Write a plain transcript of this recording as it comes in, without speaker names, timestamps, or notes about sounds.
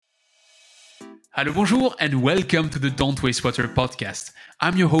Hello, bonjour, and welcome to the Don't Waste Water podcast.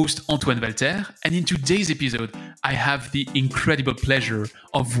 I'm your host, Antoine Walter, and in today's episode, I have the incredible pleasure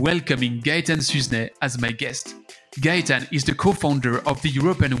of welcoming Gaëtan Suzenay as my guest. Gaëtan is the co-founder of the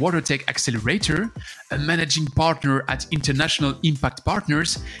European WaterTech Accelerator, a managing partner at International Impact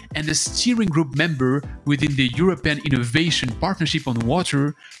Partners, and a steering group member within the European Innovation Partnership on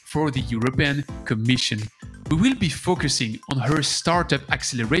Water for the European Commission. We will be focusing on her startup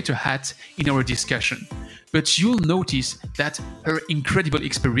accelerator hat in our discussion, but you'll notice that her incredible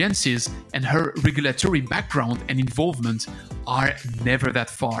experiences and her regulatory background and involvement are never that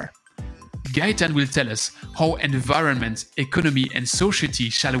far. Gaëtan will tell us how environment, economy, and society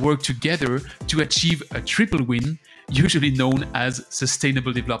shall work together to achieve a triple win, usually known as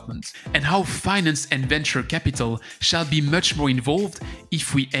sustainable development, and how finance and venture capital shall be much more involved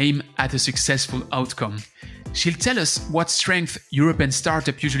if we aim at a successful outcome. She'll tell us what strength European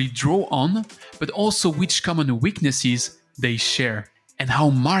startups usually draw on, but also which common weaknesses they share, and how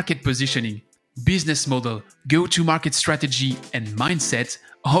market positioning, business model, go-to-market strategy, and mindset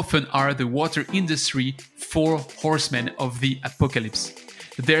often are the water industry four horsemen of the apocalypse.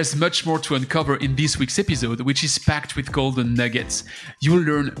 There's much more to uncover in this week's episode, which is packed with golden nuggets. You'll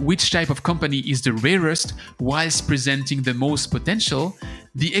learn which type of company is the rarest whilst presenting the most potential,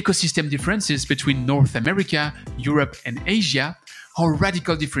 the ecosystem differences between North America, Europe, and Asia, how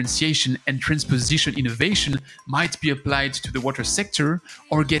radical differentiation and transposition innovation might be applied to the water sector,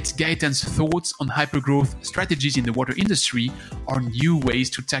 or get Gaëtan's thoughts on hypergrowth strategies in the water industry or new ways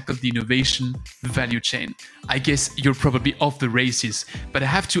to tackle the innovation value chain. I guess you're probably off the races, but I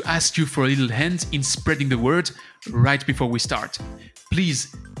have to ask you for a little hand in spreading the word right before we start.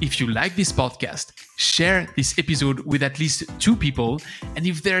 Please, if you like this podcast, share this episode with at least 2 people. And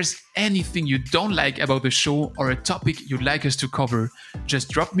if there's anything you don't like about the show or a topic you'd like us to cover, just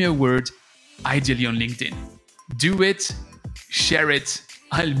drop me a word, ideally on LinkedIn. Do it, share it.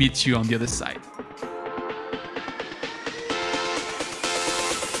 I'll meet you on the other side.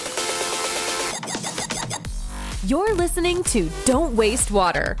 You're listening to Don't Waste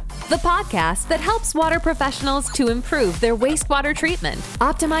Water, the podcast that helps water professionals to improve their wastewater treatment,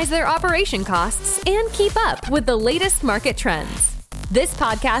 optimize their operation costs, and keep up with the latest market trends. This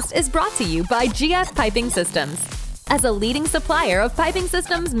podcast is brought to you by GF Piping Systems. As a leading supplier of piping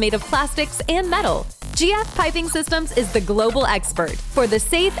systems made of plastics and metal, GF Piping Systems is the global expert for the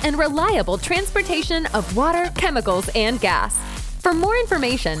safe and reliable transportation of water, chemicals, and gas. For more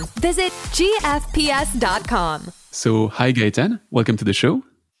information, visit gfps.com. So, hi Gaëtan, welcome to the show.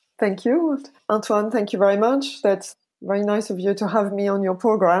 Thank you, Antoine. Thank you very much. That's very nice of you to have me on your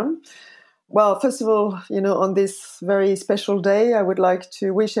program. Well, first of all, on this very special day, I would like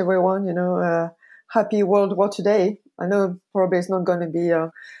to wish everyone, a happy World Water Day. I know probably it's not going to be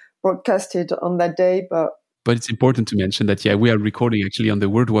broadcasted on that day, but it's important to mention that, we are recording actually on the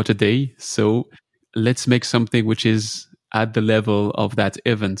World Water Day. So let's make something which is at the level of that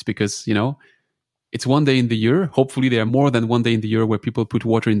event, because, it's one day in the year. Hopefully there are more than one day in the year where people put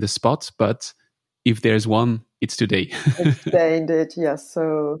water in the spot. But if there's one, it's today. It's today indeed, yes.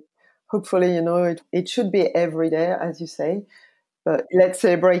 So hopefully, it should be every day, as you say. But let's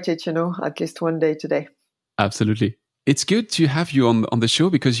celebrate it, at least one day today. Absolutely. It's good to have you on the show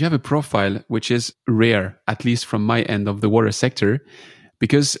because you have a profile which is rare, at least from my end of the water sector,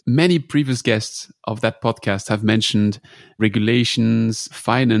 because many previous guests of that podcast have mentioned regulations,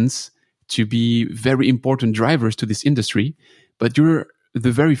 finance to be very important drivers to this industry. But you're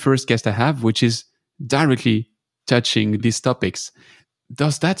the very first guest I have, which is directly touching these topics.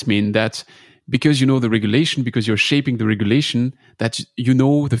 Does that mean that because you know the regulation, because you're shaping the regulation, that you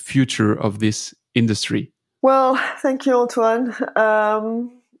know the future of this industry? Well, thank you, Antoine.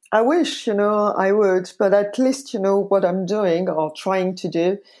 I wish, I would, but at least, what I'm doing or trying to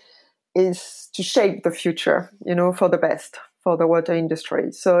do is to shape the future, for the best, for the water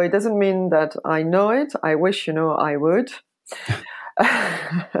industry. So it doesn't mean that I know it. I wish, I would.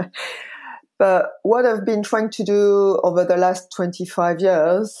 But what I've been trying to do over the last 25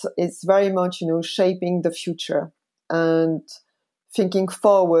 years is very much, shaping the future and thinking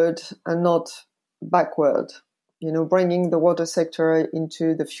forward and not backward, bringing the water sector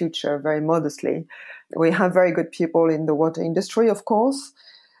into the future very modestly. We have very good people in the water industry, of course.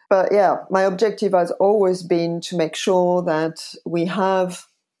 But my objective has always been to make sure that we have,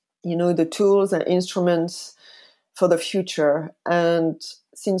 the tools and instruments for the future. And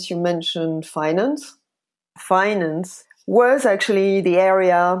since you mentioned finance was actually the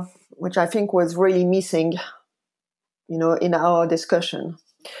area which I think was really missing, in our discussion.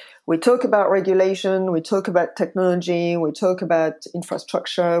 we talk about regulation, we talk about technology, we talk about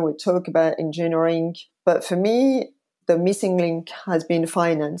infrastructure, we talk about engineering. But for me, the missing link has been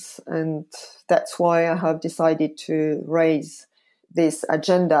finance. And that's why I have decided to raise this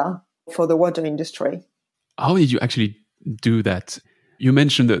agenda for the water industry. How did you actually do that? You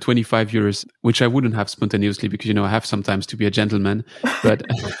mentioned the 25 years, which I wouldn't have spontaneously because, I have sometimes to be a gentleman. But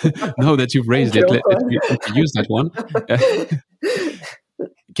now that you've raised it, let me use that one.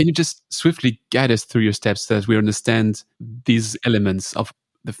 Can you just swiftly guide us through your steps so that we understand these elements of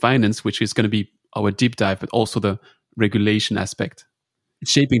the finance, which is going to be our deep dive, but also the regulation aspect?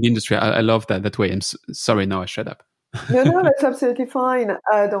 It's shaping the industry. I love that way. I'm sorry, now I shut up. No, that's absolutely fine.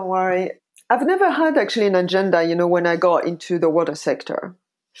 Don't worry. I've never had actually an agenda, when I got into the water sector.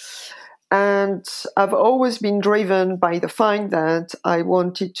 And I've always been driven by the fact that I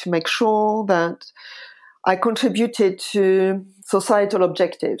wanted to make sure that I contributed to societal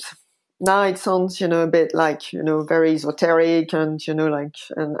objectives. Now it sounds, a bit like, very esoteric and,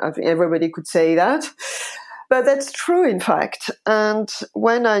 and I think everybody could say that. But that's true, in fact. And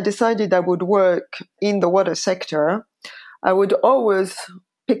when I decided I would work in the water sector, I would always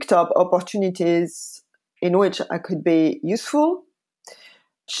picked up opportunities in which I could be useful,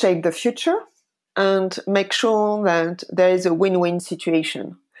 shape the future, and make sure that there is a win-win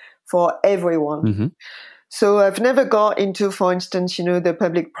situation for everyone. Mm-hmm. So I've never got into, for instance, the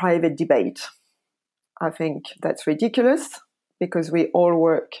public-private debate. I think that's ridiculous because we all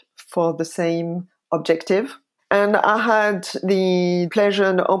work for the same objective. And I had the pleasure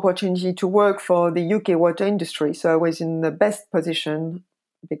and opportunity to work for the UK water industry. So I was in the best position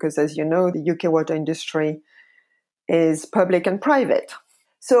because, as you know, the UK water industry is public and private.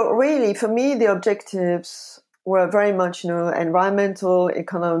 So really, for me, the objectives were very much, environmental,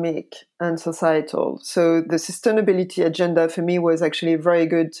 economic, and societal. So the sustainability agenda for me was actually a very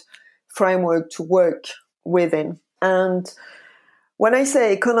good framework to work within. And when I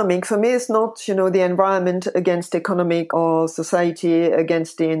say economic, for me, it's not, the environment against economic or society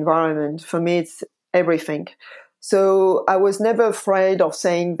against the environment. For me, it's everything. So I was never afraid of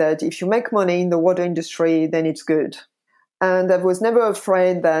saying that if you make money in the water industry, then it's good. And I was never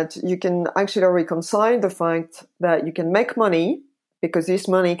afraid that you can actually reconcile the fact that you can make money because this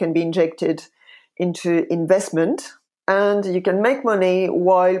money can be injected into investment, and you can make money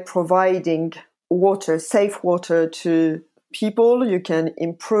while providing water, safe water to people. You can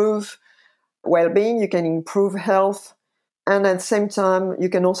improve well-being, you can improve health, and at the same time, you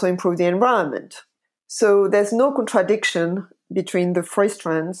can also improve the environment. So there's no contradiction between the three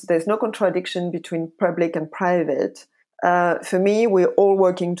strands. There's no contradiction between public and private. For me, we're all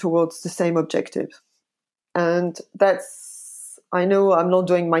working towards the same objective. And that's, I know I'm not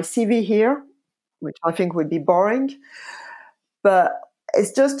doing my CV here, which I think would be boring, but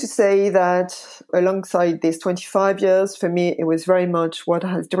it's just to say that alongside these 25 years, for me, it was very much what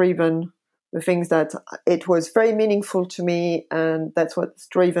has driven the things that it was very meaningful to me, and that's what's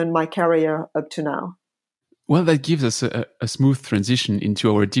driven my career up to now. Well, that gives us a smooth transition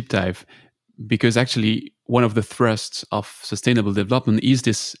into our deep dive, because actually one of the thrusts of sustainable development is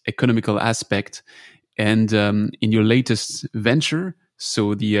this economical aspect. And in your latest venture,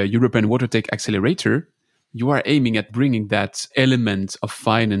 so the European Water Tech Accelerator, you are aiming at bringing that element of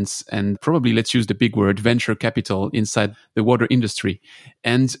finance and probably, let's use the big word, venture capital inside the water industry.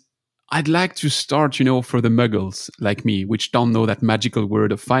 And I'd like to start, for the muggles like me, which don't know that magical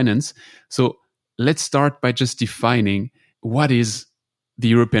word of finance. So let's start by just defining what is the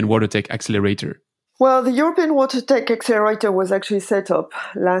European Water Tech Accelerator. Well, the European Water Tech Accelerator was actually set up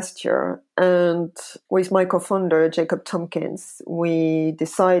last year. And with my co-founder, Jacob Tompkins, we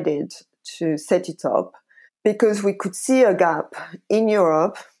decided to set it up because we could see a gap in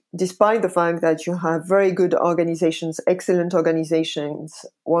Europe, despite the fact that you have very good organizations, excellent organizations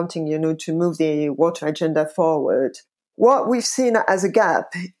wanting, to move the water agenda forward. What we've seen as a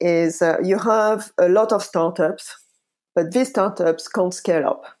gap is you have a lot of startups, but these startups can't scale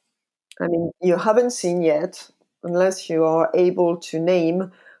up. I mean, you haven't seen yet, unless you are able to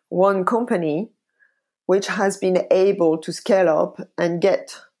name one company which has been able to scale up and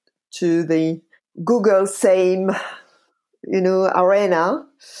get to the Google same, arena.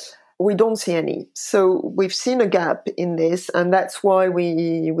 We don't see any. So we've seen a gap in this, and that's why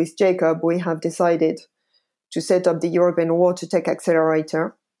with Jacob, we have decided to set up the European Water Tech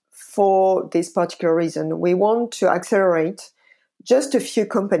Accelerator for this particular reason. We want to accelerate just a few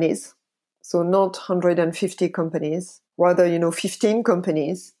companies, so not 150 companies, rather, 15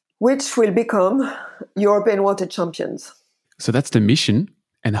 companies, which will become European water champions. So that's the mission.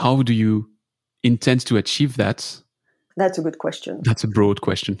 And how do you intend to achieve that? That's a good question. That's a broad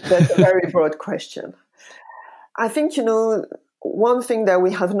question. That's a very broad question. I think, one thing that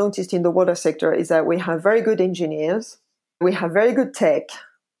we have noticed in the water sector is that we have very good engineers. We have very good tech.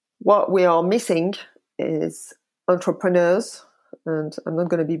 What we are missing is entrepreneurs, and I'm not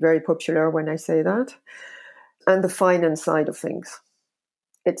going to be very popular when I say that, and the finance side of things.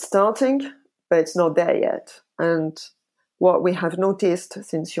 It's starting, but it's not there yet. And what we have noticed,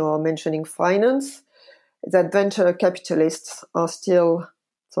 since you are mentioning finance, is that venture capitalists are still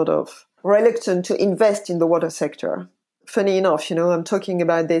sort of reluctant to invest in the water sector. Funny enough, I'm talking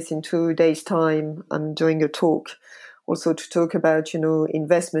about this in 2 days' time. I'm doing a talk also to talk about,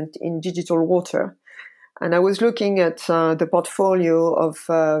 investment in digital water. And I was looking at the portfolio of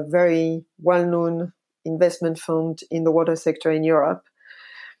a very well-known investment fund in the water sector in Europe.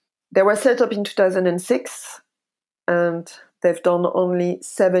 They were set up in 2006, and they've done only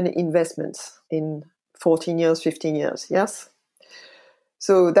 7 investments in 14 years, 15 years, yes?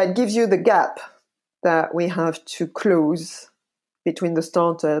 So that gives you the gap that we have to close between the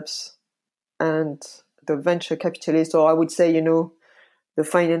startups and the venture capitalists, or I would say, the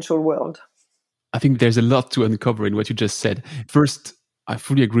financial world. I think there's a lot to uncover in what you just said. First, I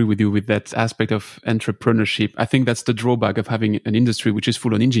fully agree with you with that aspect of entrepreneurship. I think that's the drawback of having an industry which is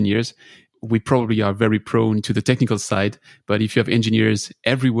full of engineers. We probably are very prone to the technical side, but if you have engineers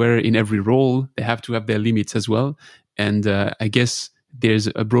everywhere in every role, they have to have their limits as well. And I guess there's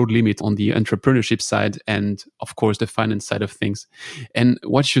a broad limit on the entrepreneurship side and, of course, the finance side of things. And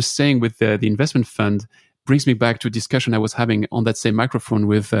what you're saying with the investment fund brings me back to a discussion I was having on that same microphone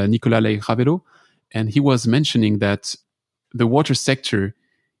with Nicolas Leigh-Ravelo. And he was mentioning that the water sector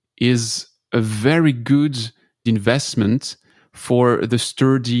is a very good investment for the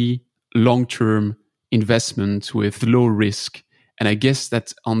sturdy long-term investment with low risk. And I guess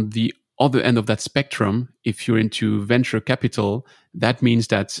that on the other end of that spectrum, if you're into venture capital, that means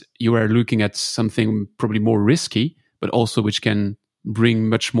that you are looking at something probably more risky, but also which can bring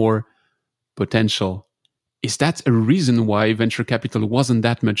much more potential. Is that a reason why venture capital wasn't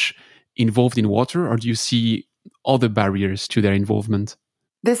that much involved in water, or do you see other barriers to their involvement?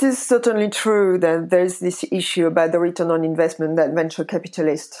 This is certainly true that there's this issue about the return on investment that venture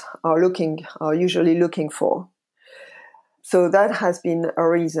capitalists are usually looking for. So that has been a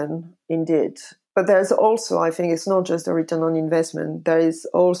reason indeed. But there's also, I think it's not just the return on investment, there is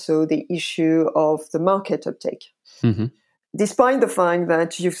also the issue of the market uptake. Mm-hmm. Despite the fact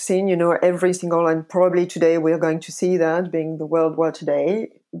that you've seen, every single, and probably today we're going to see that, being the World Water Day,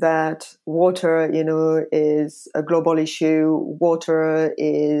 that water, is a global issue. Water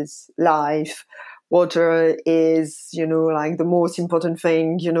is life. Water is, like the most important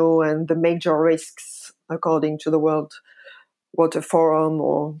thing, and the major risks, according to the World Water Forum,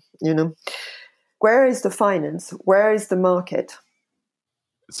 or, Where is the finance? Where is the market?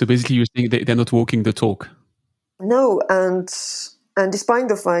 So basically you're saying they're not walking the talk. No, and despite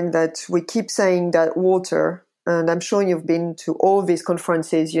the fact that we keep saying that water, and I'm sure you've been to all these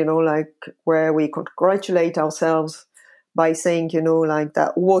conferences, like where we congratulate ourselves by saying, like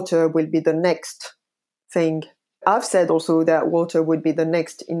that water will be the next thing. I've said also that water would be the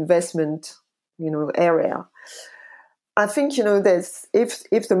next investment, area. I think, there's,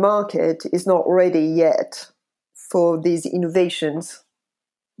 if the market is not ready yet for these innovations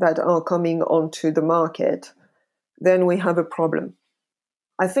that are coming onto the market, then we have a problem.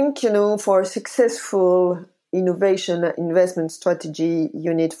 I think, for a successful innovation investment strategy,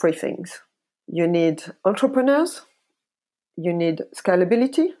 you need 3 things. You need entrepreneurs, you need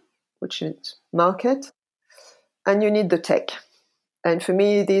scalability, which is market, and you need the tech. And for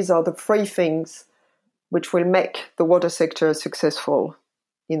me, these are the 3 things which will make the water sector successful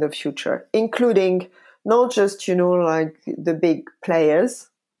in the future, including not just, like the big players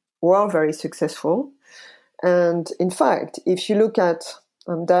who are very successful. And in fact, if you look at,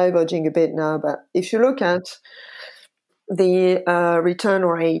 I'm diverging a bit now, but if you look at the return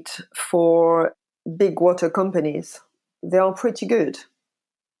rate for big water companies, they are pretty good.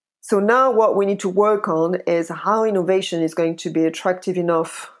 So now what we need to work on is how innovation is going to be attractive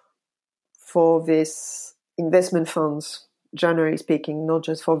enough for these investment funds, generally speaking, not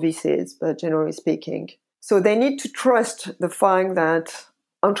just for VCs, but generally speaking. So they need to trust the fact that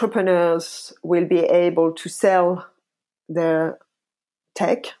entrepreneurs will be able to sell their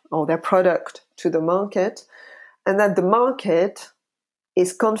tech or their product to the market, and that the market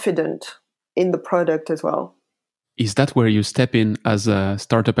is confident in the product as well. Is that where you step in as a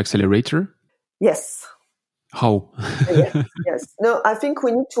startup accelerator? Yes. How? Yes. No, I think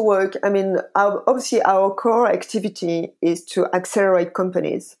we need to work. I mean, obviously our core activity is to accelerate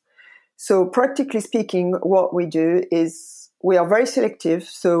companies. So practically speaking, what we do is we are very selective.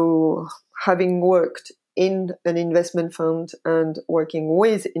 So having worked in an investment fund and working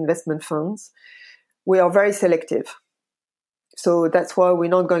with investment funds, we are very selective. So that's why we're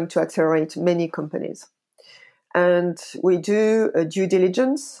not going to accelerate many companies. And we do a due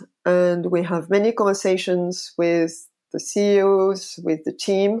diligence, and we have many conversations with the CEOs, with the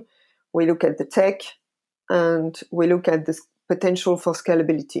team. We look at the tech, and we look at the potential for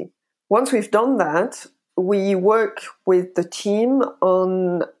scalability. Once we've done that, we work with the team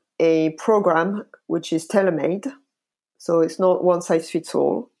on a program which is tailor-made. So it's not one size fits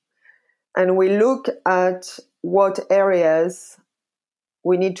all. And we look at what areas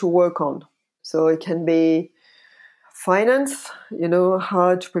we need to work on. So it can be finance,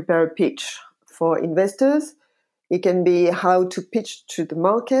 how to prepare a pitch for investors. It can be how to pitch to the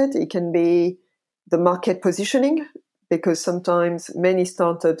market. It can be the market positioning, because sometimes many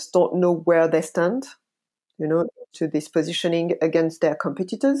startups don't know where they stand, to this positioning against their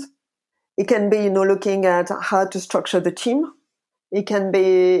competitors. It can be, looking at how to structure the team. It can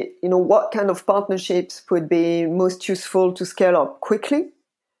be, what kind of partnerships would be most useful to scale up quickly.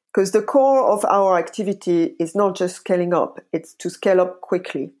 Because the core of our activity is not just scaling up, it's to scale up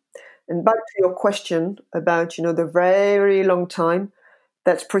quickly. And back to your question about, the very long time,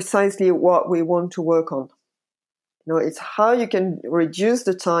 that's precisely what we want to work on. It's how you can reduce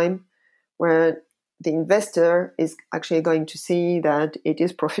the time where the investor is actually going to see that it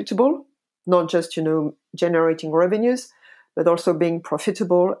is profitable, not just, generating revenues, but also being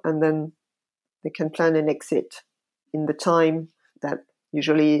profitable, and then they can plan an exit in the time that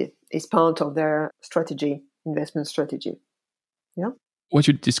usually is part of their strategy, investment strategy. Yeah. What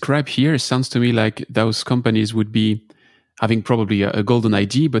you describe here sounds to me like those companies would be having probably a golden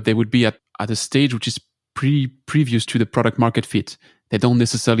idea, but they would be at a stage which is previous to the product market fit. They don't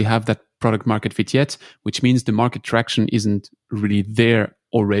necessarily have that product market fit yet, which means the market traction isn't really there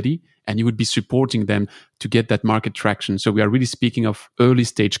already, and you would be supporting them to get that market traction. So we are really speaking of early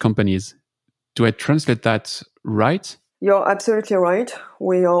stage companies. Do I translate that right? You're absolutely right.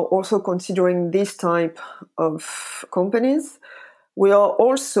 We are also considering this type of companies. We are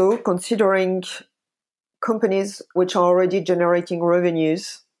also considering companies which are already generating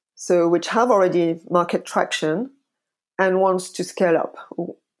revenues, so which have already market traction and wants to scale up.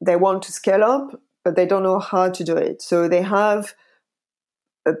 They want to scale up, but they don't know how to do it. So they have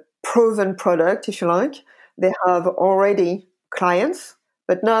a proven product, if you like. They have already clients,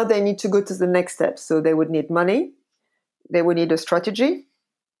 but now they need to go to the next step. So they would need money. They would need a strategy,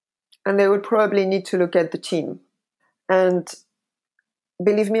 and they would probably need to look at the team. And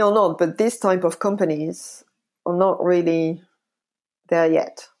believe me or not, but this type of companies are not really there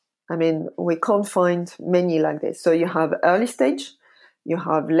yet. I mean, we can't find many like this. So you have early stage, you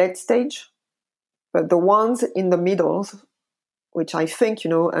have late stage, but the ones in the middle, which I think,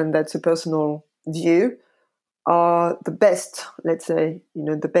 and that's a personal view, are the best, let's say,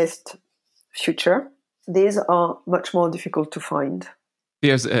 the best future. These are much more difficult to find.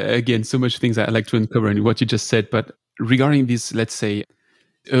 There's, again, so much things I'd like to uncover in what you just said. But regarding this, let's say,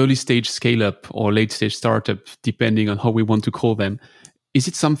 early stage scale up or late stage startup, depending on how we want to call them, is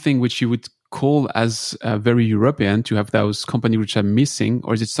it something which you would call as very European to have those companies which are missing,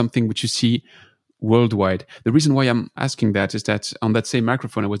 or is it something which you see worldwide? The reason why I'm asking that is that on that same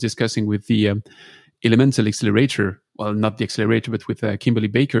microphone, I was discussing with the Elemental Accelerator, well, not the accelerator, but with Kimberly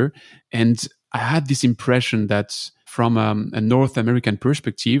Baker. And I had this impression that from a North American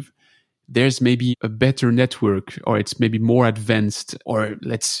perspective, there's maybe a better network, or it's maybe more advanced, or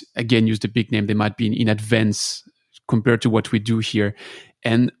let's again use the big name, they might be in advance compared to what we do here.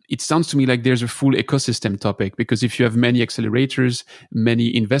 And it sounds to me like there's a full ecosystem topic, because if you have many accelerators,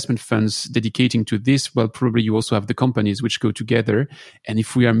 many investment funds dedicating to this, well, probably you also have the companies which go together. And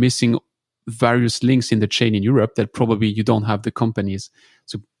if we are missing various links in the chain in Europe, that probably you don't have the companies.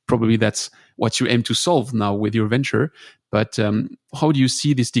 So probably that's what you aim to solve now with your venture. But how do you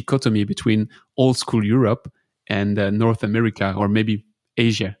see this dichotomy between old school Europe and North America, or maybe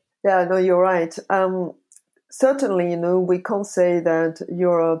Asia? Yeah, no, you're right. Certainly, we can't say that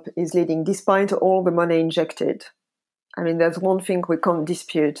Europe is leading despite all the money injected. I mean, there's one thing we can't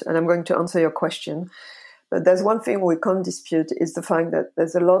dispute, and I'm going to answer your question. But there's one thing we can't dispute is the fact that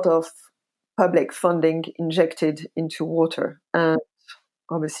there's a lot of public funding injected into water. And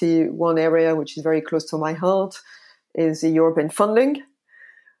obviously, one area which is very close to my heart is the European funding.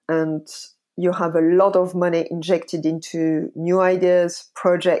 And you have a lot of money injected into new ideas,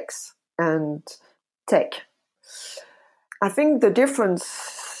 projects, and tech. I think the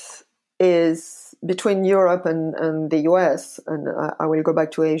difference is between Europe and the US, and I will go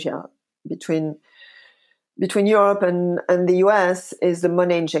back to Asia. between Europe and the US is the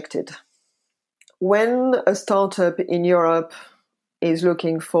money injected. When a startup in Europe is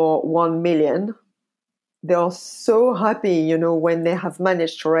looking for 1 million, they are so happy, when they have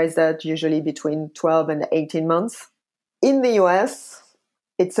managed to raise that, usually between 12 and 18 months. In the US,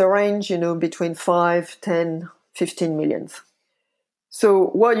 it's a range, between 5, 10, 15 millions. So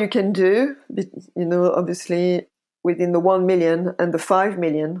what you can do, obviously within the 1 million and the 5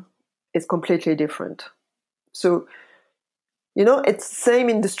 million is completely different. So, it's the same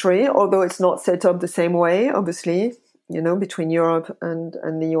industry, although it's not set up the same way, obviously, between Europe and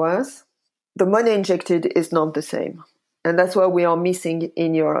the US. The money injected is not the same. And that's what we are missing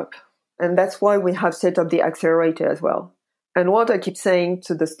in Europe. And that's why we have set up the accelerator as well. And what I keep saying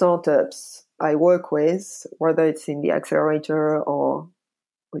to the startups I work with, whether it's in the accelerator or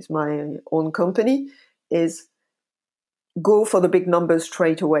with my own company, is go for the big numbers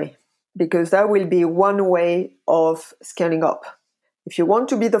straight away, because that will be one way of scaling up. If you want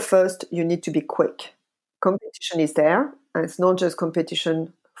to be the first, you need to be quick. Competition is there, and it's not just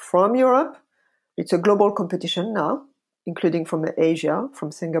competition from Europe. It's a global competition now, including from Asia,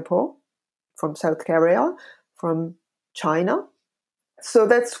 from Singapore, from South Korea, from China. So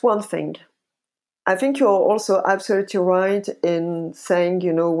that's one thing. I think you're also absolutely right in saying,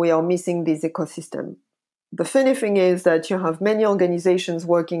 we are missing this ecosystem. The funny thing is that you have many organizations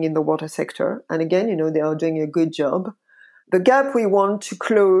working in the water sector. And again, they are doing a good job. The gap we want to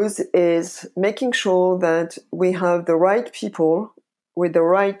close is making sure that we have the right people with the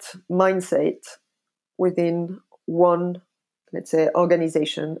right mindset within one, let's say,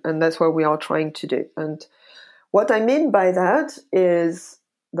 organization. And that's what we are trying to do. And what I mean by that is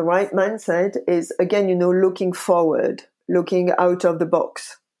the right mindset is, again, looking forward, looking out of the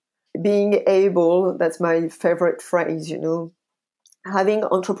box, being able, that's my favorite phrase, having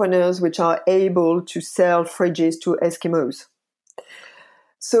entrepreneurs which are able to sell fridges to Eskimos.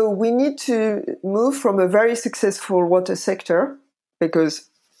 So we need to move from a very successful water sector, because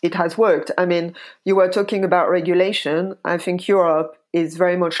it has worked. I mean, you were talking about regulation. I think Europe is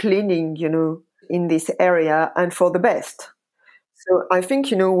very much leaning, in this area, and for the best. So I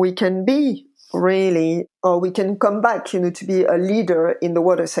think, we can be really, or we can come back, to be a leader in the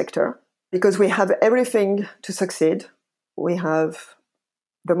water sector, because we have everything to succeed. We have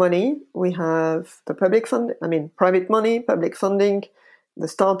the money, we have the private money, public funding, the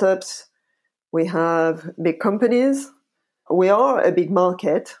startups, we have big companies. We are a big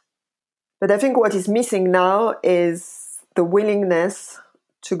market. But I think what is missing now is the willingness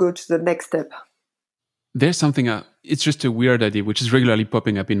to go to the next step. There's something, it's just a weird idea, which is regularly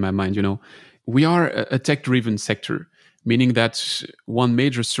popping up in my mind. We are a tech-driven sector, meaning that one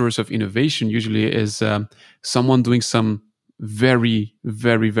major source of innovation usually is someone doing some very,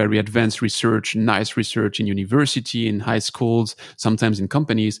 very, very advanced research, nice research in university, in high schools, sometimes in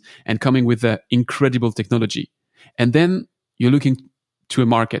companies, and coming with incredible technology. And then you're looking to a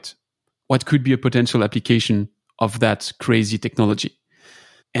market. What could be a potential application of that crazy technology?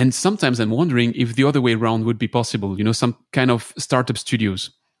 And sometimes I'm wondering if the other way around would be possible. Some kind of startup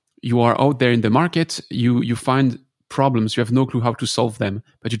studios. You are out there in the market, you find problems, you have no clue how to solve them,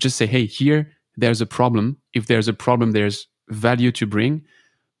 but you just say, hey, here, there's a problem. If there's a problem, there's value to bring.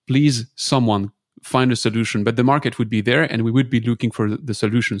 Please, someone find a solution. But the market would be there, and we would be looking for the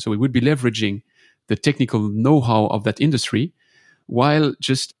solution. So we would be leveraging the technical know-how of that industry while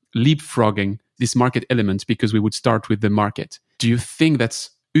just leapfrogging this market element, because we would start with the market. Do you think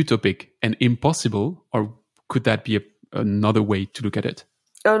that's utopic and impossible, or could that be another way to look at it?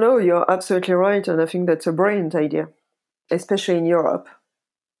 Oh no, you're absolutely right. And I think that's a brilliant idea, especially in Europe,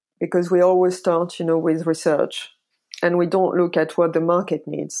 because we always start, with research, and we don't look at what the market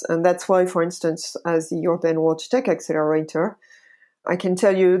needs. And that's why, for instance, as the European Water Tech Accelerator, I can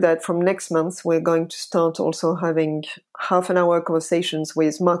tell you that from next month, we're going to start also having half-an-hour conversations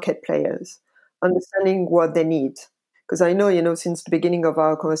with market players, understanding what they need. Because I know, since the beginning of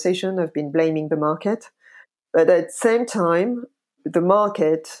our conversation, I've been blaming the market. But at the same time, the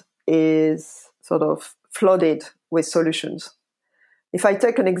market is sort of flooded with solutions. If I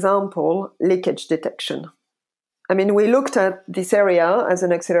take an example, leakage detection. I mean, we looked at this area as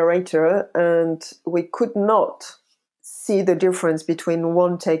an accelerator, and we could not see the difference between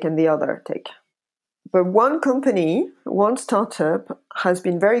one tech and the other tech. But one company, one startup, has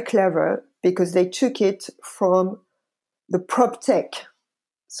been very clever because they took it from the prop tech.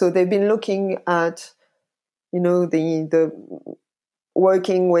 So they've been looking at, the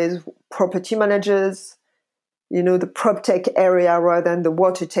working with property managers, the prop tech area rather than the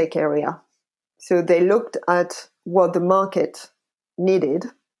water tech area. So they looked at what the market needed,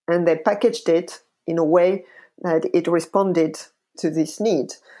 and they packaged it in a way that it responded to this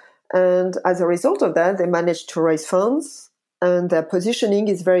need. And as a result of that, they managed to raise funds, and their positioning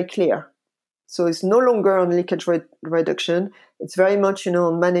is very clear. So it's no longer on leakage reduction. It's very much,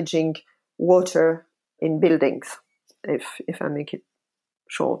 on managing water in buildings, if I make it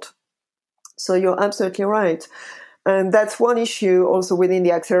short. So you're absolutely right. And that's one issue also within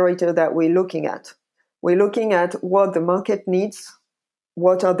the accelerator that we're looking at. We're looking at what the market needs,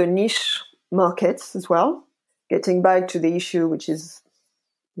 what are the niche markets as well. Getting back to the issue, which is,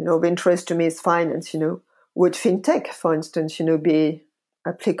 of interest to me is finance, Would fintech, for instance, be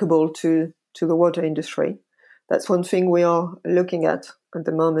applicable to the water industry? That's one thing we are looking at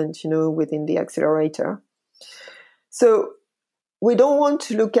the moment, within the accelerator. So we don't want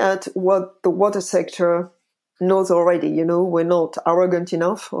to look at what the water sector knows already. We're not arrogant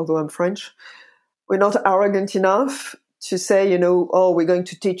enough, although I'm French. We're not arrogant enough to say, we're going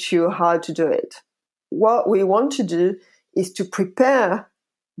to teach you how to do it. What we want to do is to prepare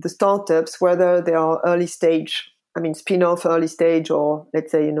the startups, whether they are early stage, spin-off early stage, or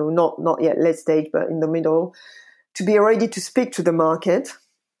let's say, not yet late stage, but in the middle, to be ready to speak to the market,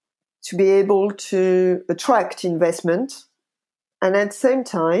 to be able to attract investment. And at the same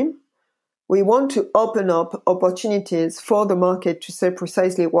time, we want to open up opportunities for the market to say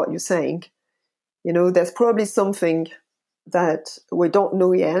precisely what you're saying. There's probably something that we don't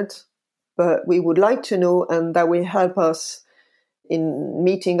know yet, but we would like to know, and that will help us in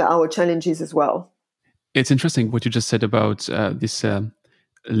meeting our challenges as well. It's interesting what you just said about this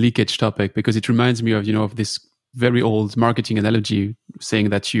leakage topic, because it reminds me of this very old marketing analogy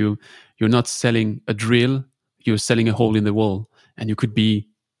saying that you're not selling a drill, you're selling a hole in the wall. And you could be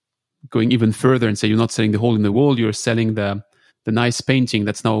going even further and say you're not selling the hole in the wall, you're selling the nice painting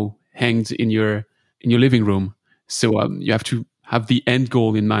that's now hanged in your living room. So you have to have the end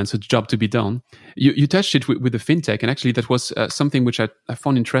goal in mind, so the job to be done. You touched it with the fintech, and actually that was something which I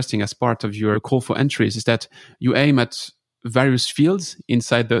found interesting as part of your call for entries, is that you aim at various fields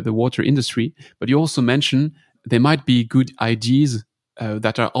inside the water industry, but you also mention there might be good ideas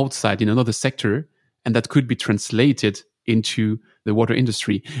that are outside in another sector and that could be translated into the water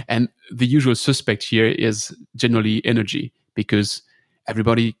industry. And the usual suspect here is generally energy, because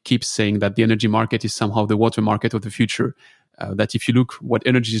everybody keeps saying that the energy market is somehow the water market of the future. That if you look what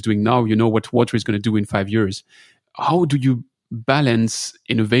energy is doing now, what water is going to do in 5 years. How do you balance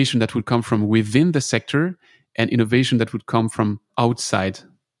innovation that would come from within the sector and innovation that would come from outside?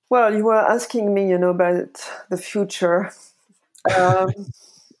 Well, you were asking me, about the future.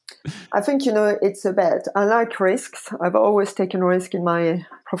 I think, it's a bet. I like risks. I've always taken risk in my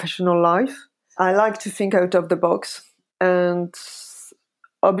professional life. I like to think out of the box. And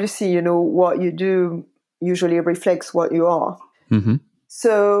obviously, what you do usually reflects what you are. Mm-hmm.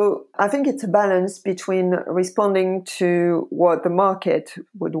 So I think it's a balance between responding to what the market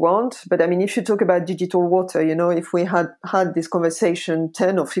would want. But if you talk about digital water, if we had this conversation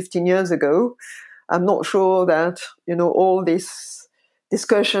 10 or 15 years ago, I'm not sure that, all this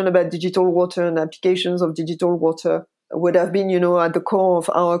discussion about digital water and applications of digital water would have been, at the core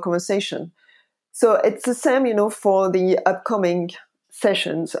of our conversation. So it's the same, for the upcoming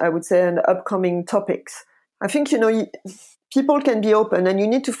sessions, I would say, and upcoming topics. I think, people can be open, and you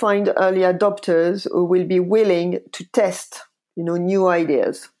need to find early adopters who will be willing to test, new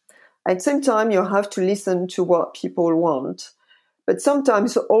ideas. At the same time, you have to listen to what people want. But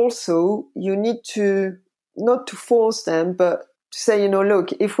sometimes also you need to, not to force them, but to say,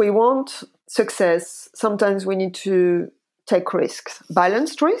 look, if we want success, sometimes we need to take risks,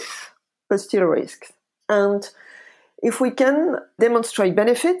 balanced risks, but still risks. And if we can demonstrate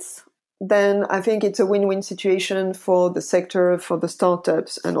benefits, then I think it's a win-win situation for the sector, for the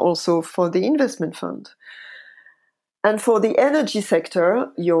startups, and also for the investment fund. And for the energy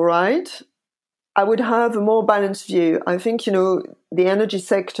sector, you're right, I would have a more balanced view. I think, the energy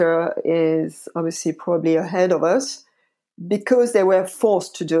sector is obviously probably ahead of us because they were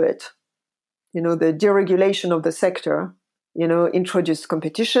forced to do it. The deregulation of the sector, introduced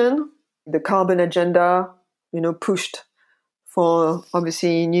competition, the carbon agenda, pushed for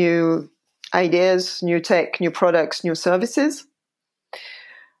obviously new ideas, new tech, new products, new services.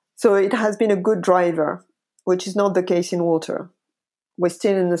 So it has been a good driver, which is not the case in water. We're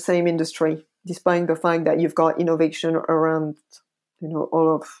still in the same industry, despite the fact that you've got innovation around,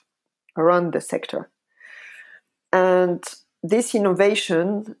 around the sector. And this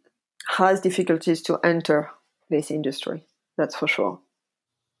innovation has difficulties to enter this industry, that's for sure.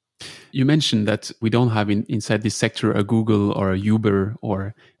 You mentioned that we don't have inside this sector a Google or a Uber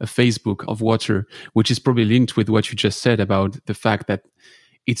or a Facebook of water, which is probably linked with what you just said about the fact that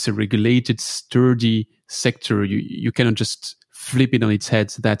it's a regulated, sturdy sector. You cannot just flip it on its head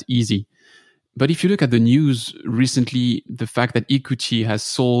that easy. But if you look at the news recently, the fact that EQT has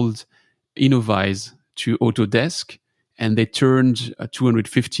sold Innovyze to Autodesk, and they turned a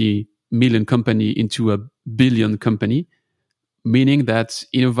 250 million company into a billion company, meaning that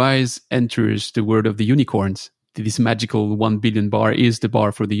Innovyze enters the world of the unicorns. This magical 1 billion bar is the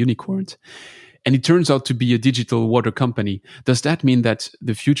bar for the unicorns. And it turns out to be a digital water company. Does that mean that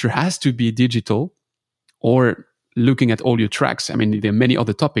the future has to be digital? Or looking at all your tracks, I mean, there are many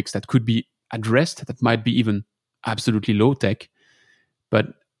other topics that could be addressed that might be even absolutely low tech. But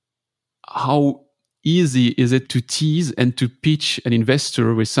how easy is it to tease and to pitch an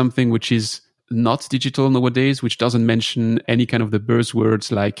investor with something which is not digital nowadays, which doesn't mention any kind of the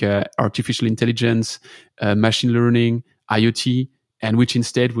buzzwords like artificial intelligence, machine learning, IoT, and which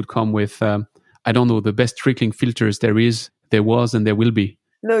instead would come with, I don't know, the best trickling filters there was, and there will be?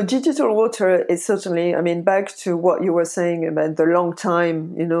 No, digital water is certainly, I mean, back to what you were saying about the long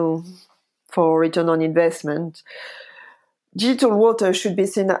time, for return on investment. Digital water should be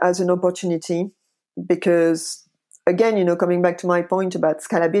seen as an opportunity because, again, coming back to my point about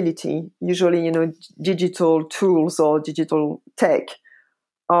scalability, usually, digital tools or digital tech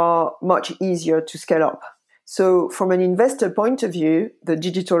are much easier to scale up. So from an investor point of view, the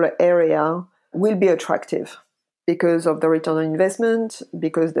digital area will be attractive because of the return on investment,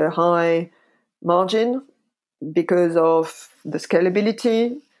 because the high margin, because of the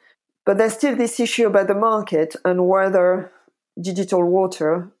scalability. But there's still this issue about the market and whether digital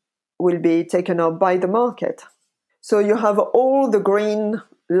water will be taken up by the market. So you have all the green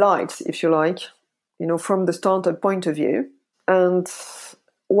lights, if you like, from the startup point of view. And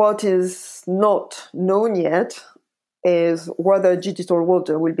what is not known yet is whether digital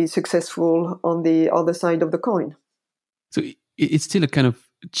water will be successful on the other side of the coin. So it's still a kind of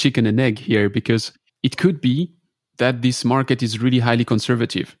chicken and egg here, because it could be that this market is really highly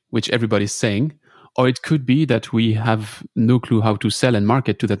conservative, which everybody's saying, or it could be that we have no clue how to sell and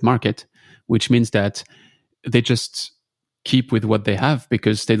market to that market, which means that they just keep with what they have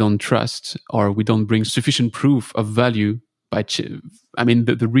because they don't trust, or we don't bring sufficient proof of value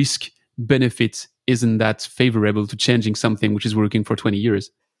the risk benefit isn't that favorable to changing something which is working for 20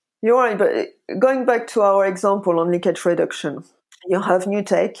 years. You're right, but going back to our example on leakage reduction, you have new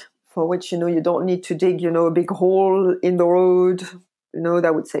tech for which, you don't need to dig, a big hole in the road,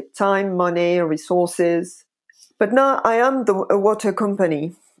 that would save time, money, resources. But now I am a water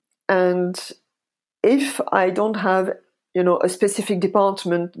company, and if I don't have, a specific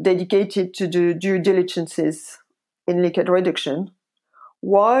department dedicated to do due diligences in leakage reduction,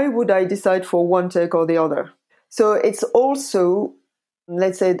 why would I decide for one tech or the other? So it's also,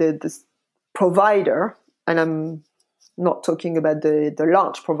 let's say, the provider, and I'm not talking about the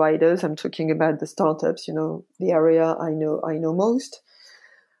large providers, I'm talking about the startups, the area I know most.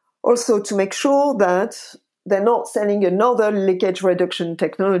 Also to make sure that they're not selling another leakage reduction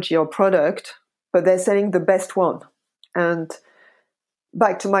technology or product, but they're selling the best one. And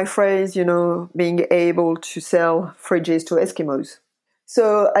back to my phrase, being able to sell fridges to Eskimos.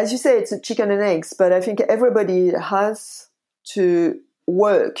 So as you say, it's a chicken and eggs, but I think everybody has to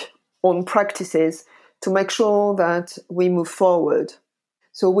work on practices to make sure that we move forward.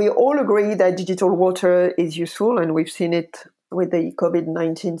 So we all agree that digital water is useful, and we've seen it with the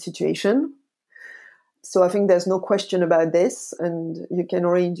COVID-19 situation. So I think there's no question about this, and you can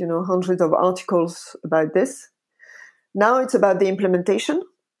read, hundreds of articles about this. Now it's about the implementation.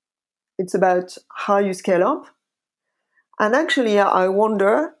 It's about how you scale up. And actually, I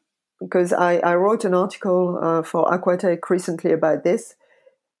wonder, because I wrote an article for Aquatech recently about this,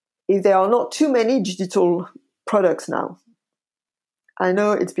 if there are not too many digital products now. I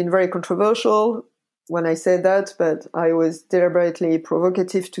know it's been very controversial when I said that, but I was deliberately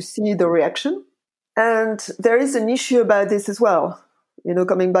provocative to see the reaction. And there is an issue about this as well,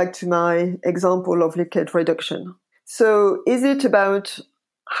 coming back to my example of leakage reduction. So is it about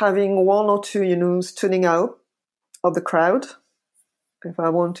having one or two, standing out of the crowd, if I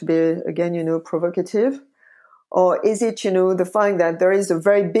want to be, again, provocative? Or is it, the fact that there is a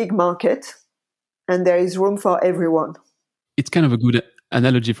very big market and there is room for everyone? It's kind of a good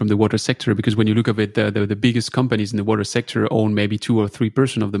analogy from the water sector, because when you look at it, the biggest companies in the water sector own maybe 2 or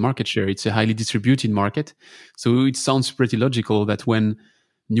 3% of the market share. It's a highly distributed market. So it sounds pretty logical that when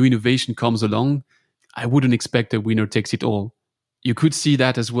new innovation comes along, I wouldn't expect a winner takes it all. You could see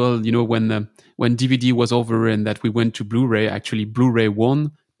that as well, when DVD was over and that we went to Blu-ray, actually Blu-ray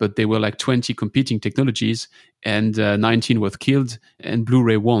won, but there were like 20 competing technologies and 19 were killed and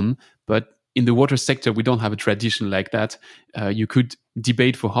Blu-ray won. But in the water sector, we don't have a tradition like that. You could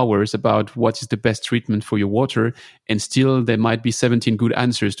debate for hours about what is the best treatment for your water, and still there might be 17 good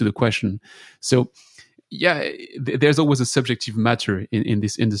answers to the question. So yeah, there's always a subjective matter in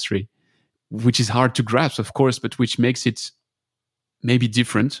this industry, which is hard to grasp, of course, but which makes it maybe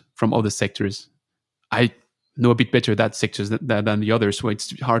different from other sectors. I know a bit better that sectors than the others, so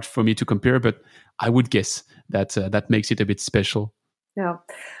it's hard for me to compare, but I would guess that that makes it a bit special. Yeah,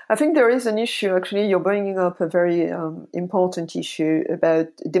 I think there is an issue, actually, you're bringing up a very important issue about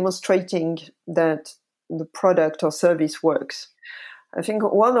demonstrating that the product or service works. I think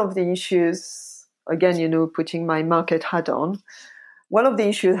one of the issues, again, putting my market hat on, one of the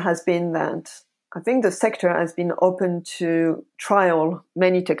issues has been that I think the sector has been open to trial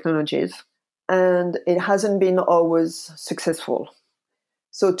many technologies, and it hasn't been always successful.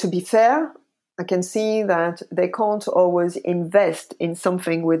 So to be fair, I can see that they can't always invest in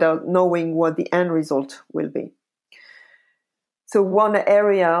something without knowing what the end result will be. So one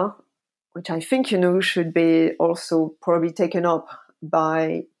area which I think, should be also probably taken up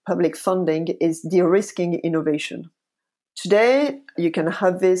by public funding is de-risking innovation. Today, you can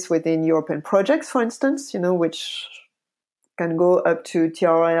have this within European projects, for instance, which can go up to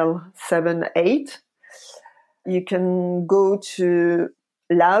TRL 7, 8. You can go to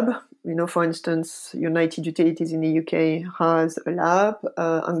lab. For instance, United Utilities in the UK has a lab.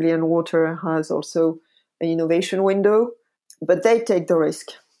 Anglian Water has also an innovation window, but they take the risk.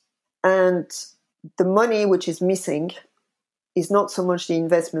 And the money which is missing is not so much the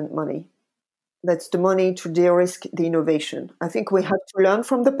investment money. That's the money to de-risk the innovation. I think we have to learn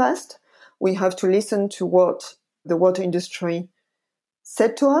from the past. We have to listen to what the water industry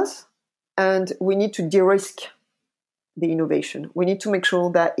said to us, and we need to de-risk the innovation. We need to make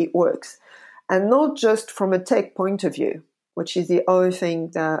sure that it works. And not just from a tech point of view, which is the other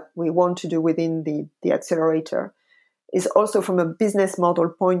thing that we want to do within the accelerator, is also from a business model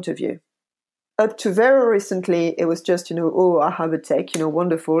point of view. Up to very recently, it was just, I have a tech,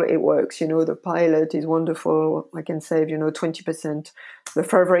 wonderful, it works. The pilot is wonderful. I can save, 20%. The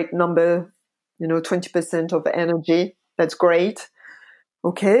favorite number, 20% of energy. That's great.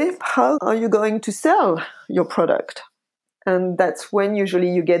 Okay, how are you going to sell your product? And that's when usually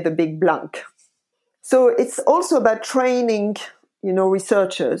you get the big blank. So it's also about training,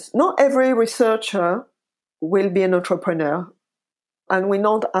 researchers. Not every researcher will be an entrepreneur, and we're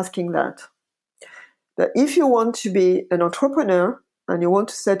not asking that. But if you want to be an entrepreneur and you want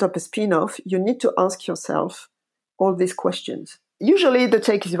to set up a spin-off, you need to ask yourself all these questions. Usually the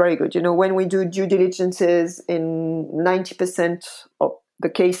take is very good. When we do due diligences, in 90% of the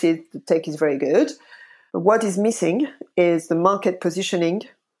cases, the take is very good. But what is missing is the market positioning,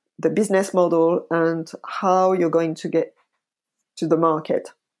 the business model, and how you're going to get to the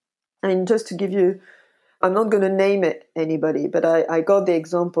market. And just to give you, I'm not going to name anybody, but I got the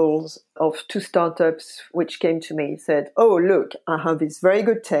examples of 2 startups which came to me, said, oh, look, I have this very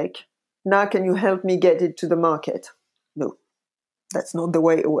good tech. Now can you help me get it to the market? No, that's not the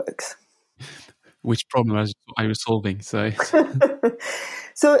way it works. Which problem are you solving? So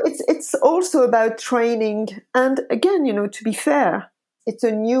it's also about training. And again, to be fair, it's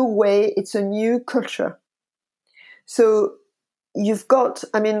a new way, it's a new culture. So you've got,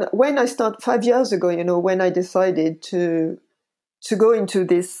 when I started 5 years ago, when I decided to go into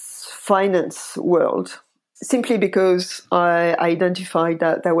this finance world, simply because I identified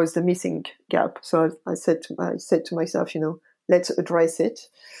that there was the missing gap. So I said to myself, let's address it.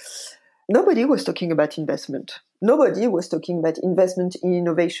 Nobody was talking about investment. Nobody was talking about investment in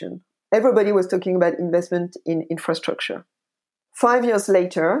innovation. Everybody was talking about investment in infrastructure. 5 years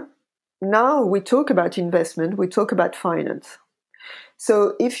later, now we talk about investment, we talk about finance.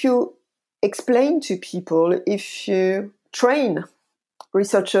 So if you explain to people, if you train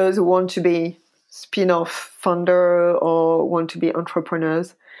researchers who want to be spin-off funder or want to be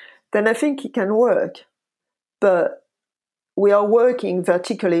entrepreneurs, then I think it can work. But we are working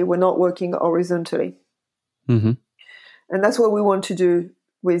vertically, we're not working horizontally. Mm-hmm. And that's what we want to do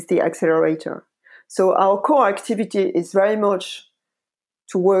with the accelerator. So our core activity is very much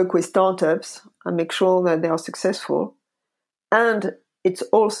to work with startups and make sure that they are successful. And it's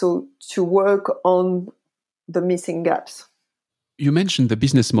also to work on the missing gaps. You mentioned the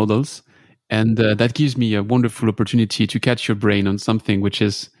business models, and that gives me a wonderful opportunity to catch your brain on something which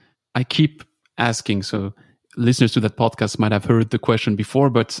is, I keep asking. So listeners to that podcast might have heard the question before,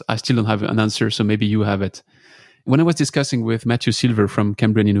 but I still don't have an answer. So maybe you have it. When I was discussing with Matthew Silver from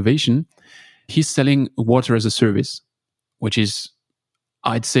Cambrian Innovation, he's selling water as a service, which is,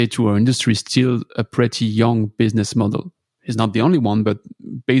 I'd say, to our industry, still a pretty young business model. It's not the only one, but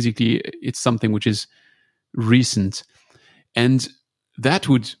basically it's something which is recent. And that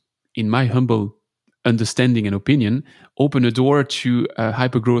would, in my humble understanding and opinion, open a door to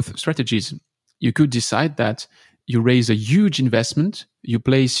hypergrowth strategies. You could decide that you raise a huge investment, you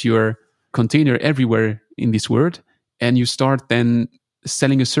place your container everywhere in this world, and you start then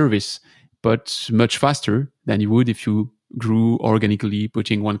selling a service, but much faster than you would if you grew organically,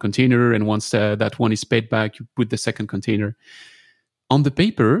 putting one container, and once that one is paid back, you put the second container. On the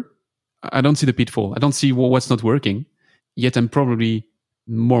paper, I don't see the pitfall. I don't see what's not working. Yet I'm probably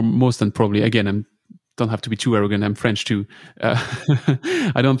most than probably, again, I don't have to be too arrogant. I'm French too.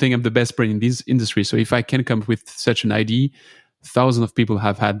 I don't think I'm the best brain in this industry. So if I can come up with such an idea, thousands of people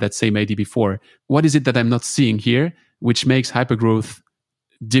have had that same idea before. What is it that I'm not seeing here, which makes hypergrowth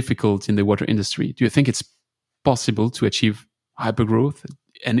difficult in the water industry? Do you think it's possible to achieve hypergrowth?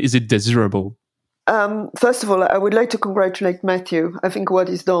 And is it desirable? First of all, I would like to congratulate Matthew. I think what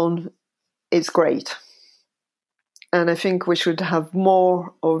he's done is great. And I think we should have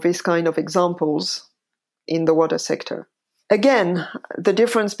more of this kind of examples in the water sector. Again, the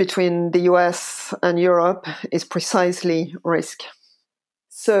difference between the US and Europe is precisely risk.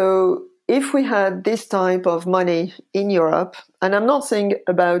 So if we had this type of money in Europe, and I'm not saying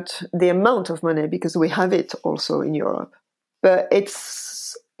about the amount of money because we have it also in Europe, but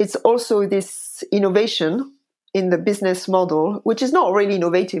it's also this innovation in the business model, which is not really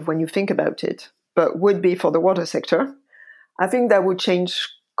innovative when you think about it, but would be for the water sector. I think that would change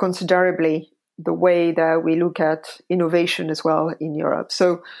considerably the way that we look at innovation as well in Europe.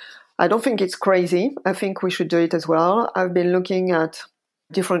 So I don't think it's crazy. I think we should do it as well. I've been looking at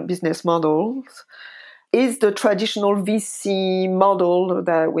different business models. Is the traditional VC model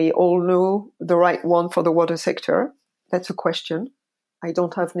that we all know the right one for the water sector? That's a question. I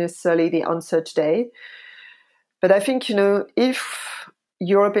don't have necessarily the answer today. But I think, if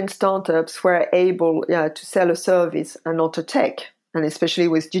European startups were able to sell a service and not a tech, and especially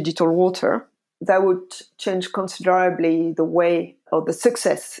with digital water, that would change considerably the way of the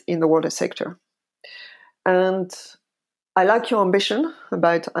success in the water sector. And I like your ambition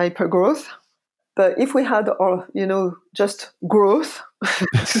about hypergrowth, but if we had, just growth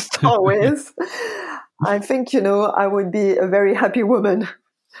to start with, I think, I would be a very happy woman.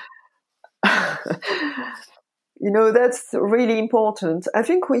 That's really important. I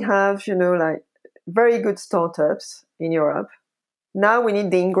think we have, very good startups in Europe. Now we need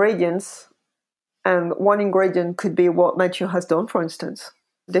the ingredients, and one ingredient could be what Matthew has done, for instance,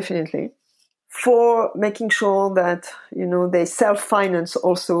 definitely, for making sure that, they self-finance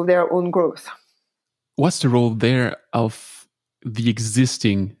also their own growth. What's the role there of the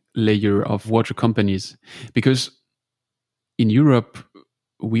existing layer of water companies? Because in Europe,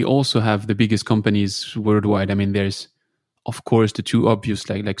 we also have the biggest companies worldwide. I mean, there's, of course, the two obvious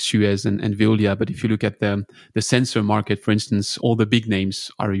like Suez and Veolia. But if you look at the sensor market, for instance, all the big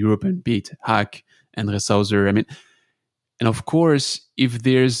names are European, be it Hack and Resauser. I mean, and of course, if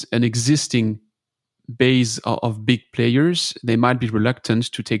there's an existing base of big players, they might be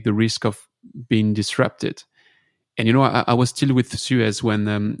reluctant to take the risk of being disrupted. And, I was still with Suez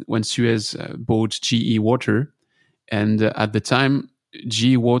when Suez bought GE Water. And at the time,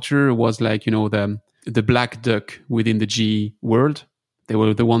 GE Water was like, the black duck within the GE world. They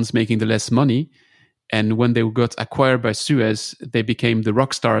were the ones making the less money. And when they got acquired by Suez, they became the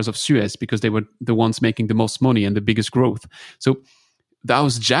rock stars of Suez because they were the ones making the most money and the biggest growth. So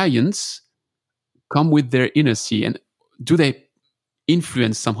those giants come with their inertia. And do they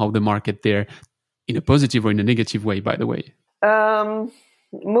influence somehow the market there in a positive or in a negative way, by the way?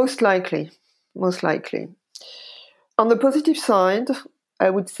 Most likely. On the positive side, I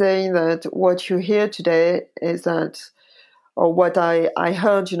would say that what you hear today is that, or what I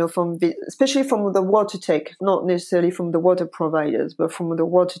heard, especially from the water tech, not necessarily from the water providers, but from the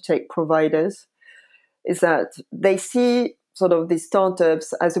water tech providers, is that they see sort of these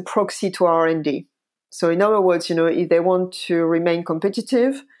startups as a proxy to R&D. So in other words, if they want to remain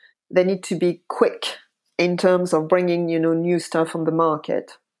competitive, they need to be quick in terms of bringing, new stuff on the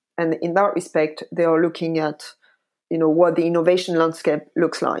market. And in that respect, they are looking at, what the innovation landscape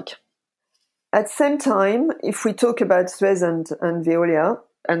looks like. At the same time, if we talk about Suez and Veolia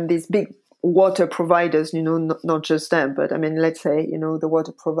and these big water providers, not just them, but I mean, let's say, the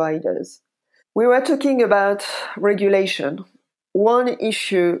water providers, we were talking about regulation. One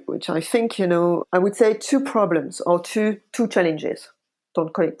issue, which I think, I would say two problems or two challenges.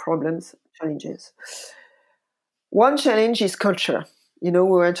 Don't call it problems, challenges. One challenge is culture. We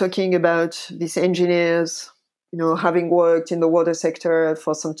were talking about these engineers, having worked in the water sector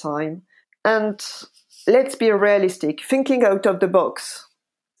for some time. And let's be realistic. Thinking out of the box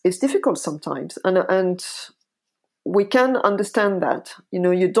is difficult sometimes. And we can understand that.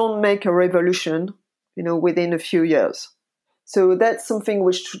 You don't make a revolution, within a few years. So that's something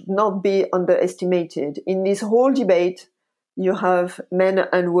which should not be underestimated. In this whole debate, you have men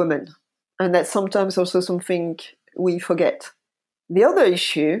and women, and that's sometimes also something we forget. The other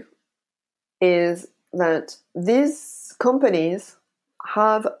issue is that these companies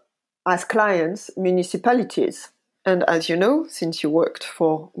have as clients municipalities. And as you know, since you worked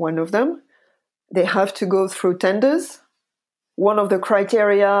for one of them, they have to go through tenders. One of the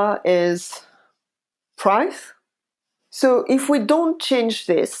criteria is price. So if we don't change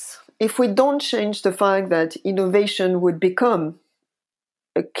this, if we don't change the fact that innovation would become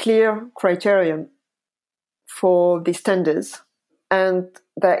a clear criterion for these tenders, and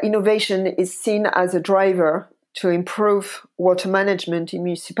that innovation is seen as a driver to improve water management in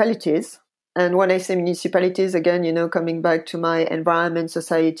municipalities. And when I say municipalities, again, coming back to my environment,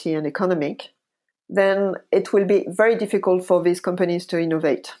 society, and economic, then it will be very difficult for these companies to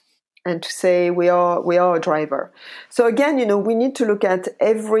innovate and to say we are a driver. So again, we need to look at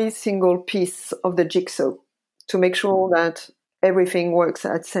every single piece of the jigsaw to make sure that everything works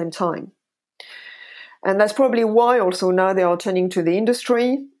at the same time. And that's probably why also now they are turning to the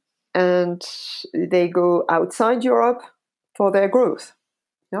industry and they go outside Europe for their growth.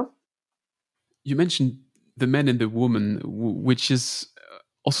 Yeah. You mentioned the men and the woman, which is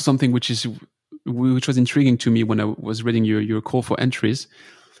also something which was intriguing to me when I was reading your call for entries,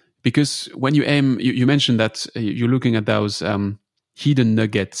 because when you aim, you mentioned that you're looking at those hidden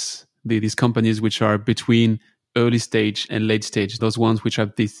nuggets, these companies which are between early stage and late stage, those ones which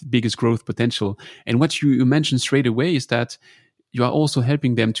have the biggest growth potential. And what you mentioned straight away is that you are also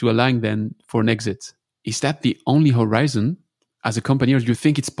helping them to align then for an exit. Is that the only horizon as a company, or do you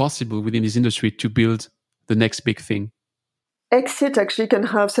think it's possible within this industry to build the next big thing? Exit actually can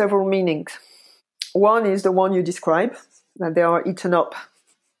have several meanings. One is the one you describe, that they are eaten up,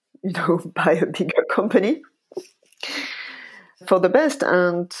 by a bigger company for the best.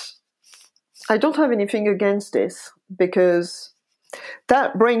 And I don't have anything against this, because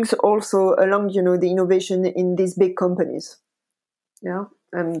that brings also along, the innovation in these big companies. Yeah.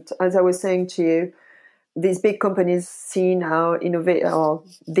 And as I was saying to you, these big companies see now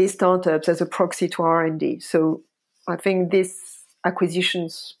these startups as a proxy to R&D. So I think this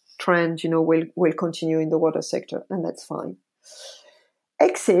acquisitions trend, will continue in the water sector, and that's fine.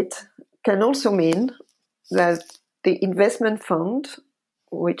 Exit can also mean that the investment fund,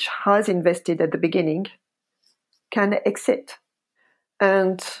 which has invested at the beginning, can exit.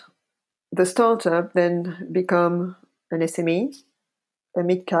 And the startup then become an SME, a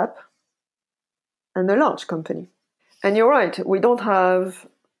mid-cap, and a large company. And you're right, we don't have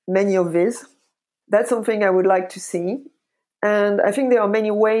many of these. That's something I would like to see. And I think there are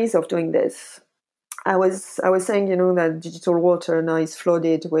many ways of doing this. I was saying, that digital water now is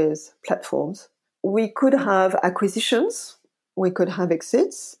flooded with platforms. We could have acquisitions, we could have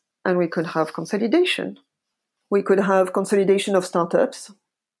exits, and we could have consolidation. We could have consolidation of startups.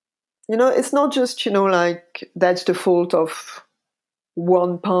 It's not just, like that's the fault of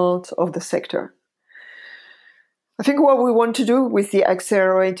one part of the sector. I think what we want to do with the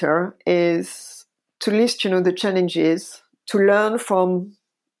accelerator is to list, the challenges, to learn from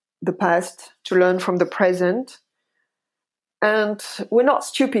the past, to learn from the present. And we're not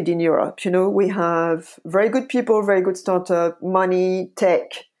stupid in Europe. We have very good people, very good startup, money,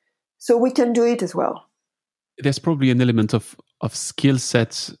 tech. So we can do it as well. There's probably an element of skill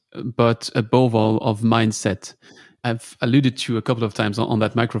set, but above all of mindset. I've alluded to a couple of times on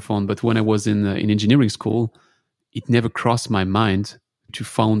that microphone, but when I was in engineering school, it never crossed my mind to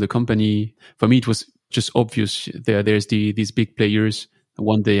found a company. For me, it was just obvious. There's these big players.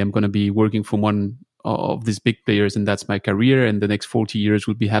 One day I'm going to be working for one of these big players, and that's my career. And the next 40 years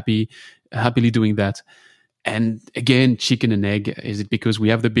will be happily doing that. And again, chicken and egg. Is it because we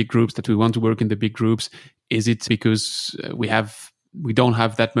have the big groups that we want to work in the big groups? Is it because we don't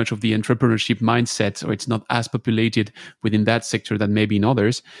have that much of the entrepreneurship mindset, or it's not as populated within that sector than maybe in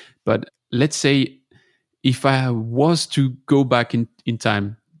others? But let's say if I was to go back in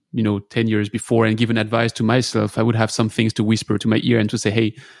time, 10 years before and give an advice to myself, I would have some things to whisper to my ear and to say,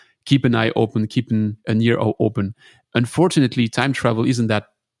 hey, keep an eye open, keep an ear open. Unfortunately, time travel isn't that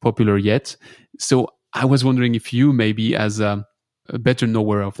popular yet. So I was wondering if you, maybe as a better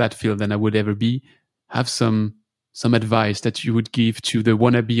knower of that field than I would ever be, have some advice that you would give to the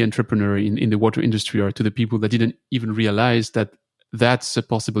wannabe entrepreneur in the water industry, or to the people that didn't even realize that that's a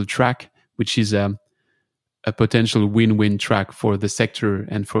possible track, which is a potential win-win track for the sector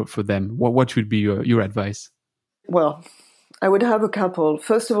and for them. What would be your advice? Well, I would have a couple.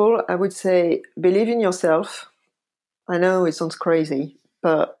 First of all, I would say believe in yourself. I know it sounds crazy,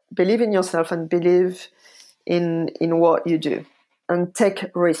 but believe in yourself and believe in what you do and take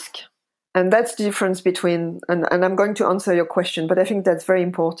risk. And that's the difference between, and I'm going to answer your question, but I think that's very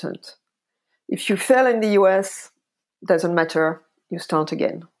important. If you fail in the US, doesn't matter, you start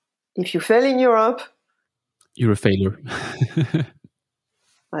again. If you fail in Europe, you're a failure.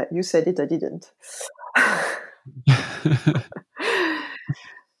 You said it, I didn't.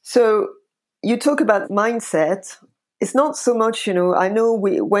 So you talk about mindset. It's not so much, I know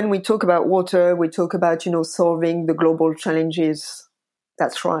when we talk about water, we talk about, solving the global challenges.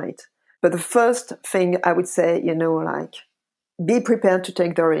 That's right. But the first thing I would say, be prepared to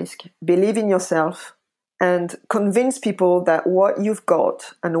take the risk, believe in yourself, and convince people that what you've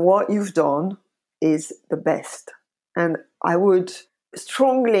got and what you've done is the best. And I would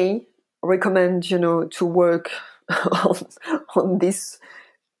strongly recommend, to work on these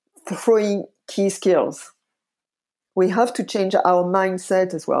 3 key skills. We have to change our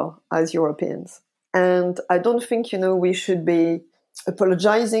mindset as well as Europeans. And I don't think, we should be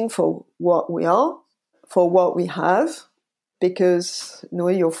apologizing for what we are, for what we have, because,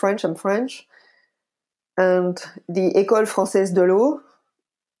 you're French, I'm French. And the École Française de l'Eau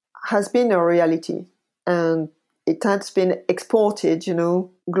has been a reality. And it has been exported,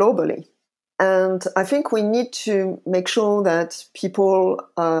 globally. And I think we need to make sure that people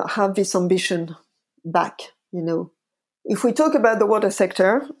have this ambition back, If we talk about the water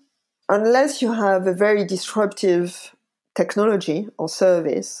sector, unless you have a very disruptive technology or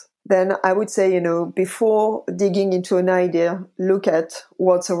service, then I would say, before digging into an idea, look at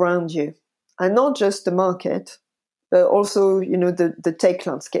what's around you. And not just the market, but also, the tech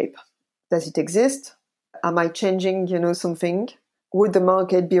landscape. Does it exist? Am I changing, something? Would the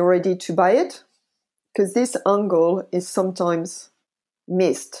market be ready to buy it? Because this angle is sometimes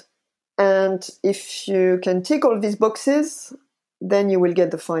missed. And if you can tick all these boxes, then you will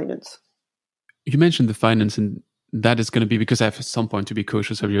get the finance. You mentioned the finance, and that is going to be, because I have at some point to be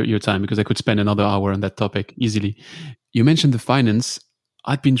cautious of your time, because I could spend another hour on that topic easily. You mentioned the finance.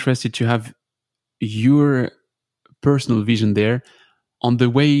 I'd be interested to have your personal vision there on the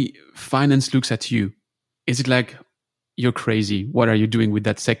way finance looks at you. Is it like, you're crazy, what are you doing with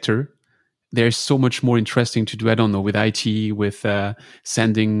that sector? There's so much more interesting to do, I don't know, with IT, with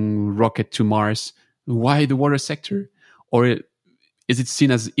sending rocket to Mars. Why the water sector? Or is it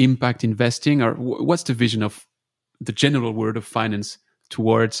seen as impact investing? Or what's the vision of the general world of finance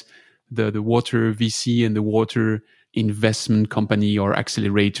towards the water VC and the water investment company or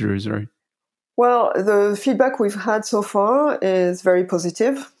accelerators? Or Well, the feedback we've had so far is very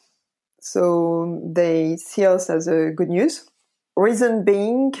positive. So they see us as a good news. Reason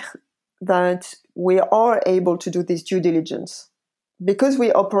being that we are able to do this due diligence. Because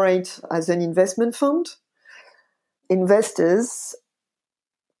we operate as an investment fund, investors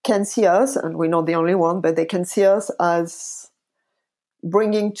can see us, and we're not the only one, but they can see us as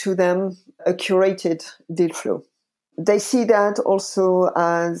bringing to them a curated deal flow. They see that also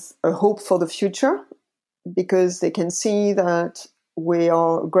as a hope for the future, because they can see that we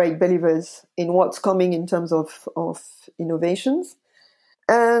are great believers in what's coming in terms of innovations,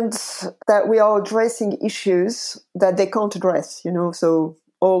 and that we are addressing issues that they can't address, so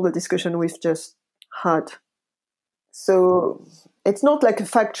all the discussion we've just had. So it's not like a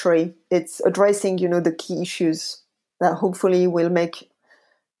factory, it's addressing, the key issues that hopefully will make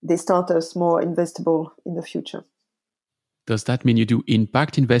the startups more investable in the future. Does that mean you do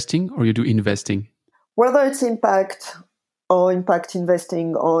impact investing or you do investing? Whether it's impact or impact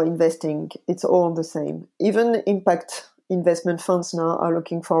investing or investing, it's all the same. Even impact investment funds now are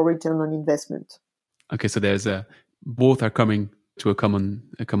looking for return on investment. Okay, so there's both are coming to a common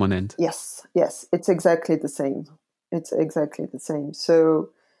end. Yes, it's exactly the same. So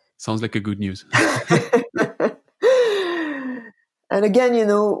sounds like a good news. And again,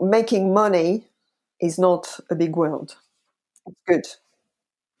 making money is not a big word. It's good.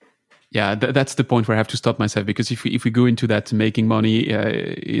 Yeah, that's the point where I have to stop myself, because if we go into that, making money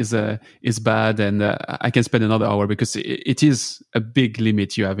is bad, and I can spend another hour, because it is a big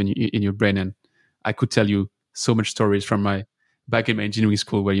limit you have in your brain, and I could tell you so much stories from back in my engineering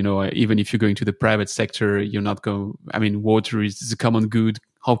school, where even if you're going to the private sector, you're not going. I mean, water is a common good.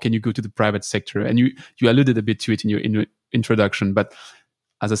 How can you go to the private sector? And you alluded a bit to it in your introduction, but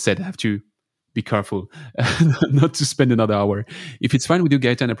as I said, I have to be careful not to spend another hour. If it's fine with you,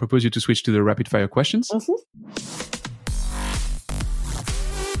 Gaëtan, I propose you to switch to the rapid fire questions. Mm-hmm.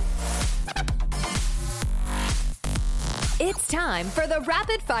 It's time for the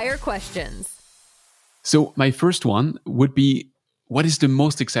rapid fire questions. So my first one would be, what is the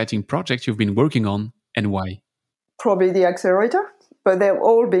most exciting project you've been working on and why? probably the accelerator, but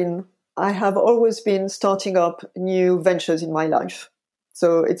I have always been starting up new ventures in my life.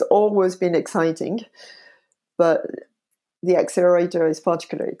 So it's always been exciting, but the accelerator is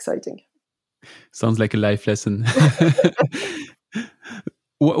particularly exciting. Sounds like a life lesson.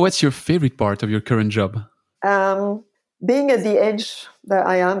 What's your favorite part of your current job? Being at the age that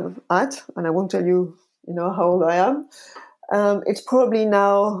I am at, and I won't tell you, how old I am, it's probably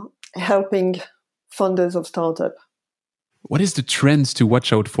now helping funders of startup. What is the trends to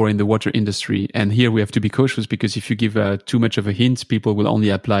watch out for in the water industry? And here we have to be cautious because if you give too much of a hint, people will only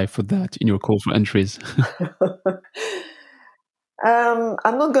apply for that in your call for entries.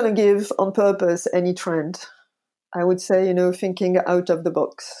 I'm not going to give on purpose any trend. I would say, thinking out of the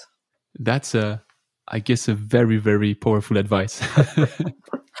box. That's, I guess, a very, very powerful advice.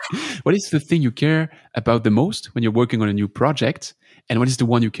 What is the thing you care about the most when you're working on a new project? And what is the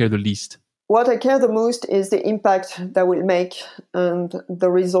one you care the least? What I care the most is the impact that will make and the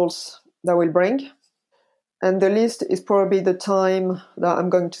results that will bring. And the least is probably the time that I'm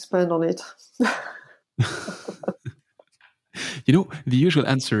going to spend on it. The usual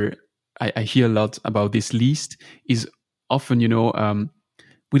answer I hear a lot about this least is often,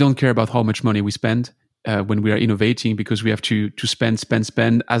 we don't care about how much money we spend when we are innovating because we have to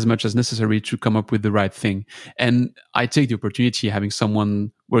spend as much as necessary to come up with the right thing. And I take the opportunity having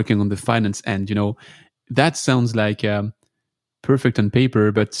someone working on the finance end, that sounds like perfect on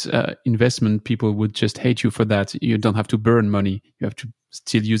paper, but investment people would just hate you for that. You don't have to burn money. You have to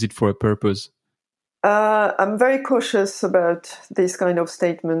still use it for a purpose. I'm very cautious about this kind of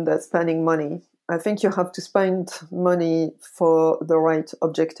statement that spending money. I think you have to spend money for the right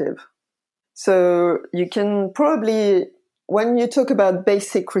objective. So you can probably, when you talk about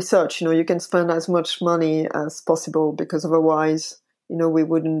basic research, you can spend as much money as possible because otherwise, we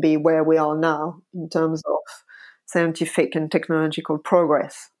wouldn't be where we are now in terms of scientific and technological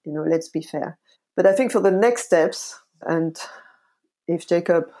progress. Let's be fair. But I think for the next steps, and if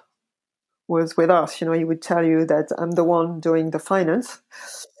Jacob was with us, he would tell you that I'm the one doing the finance.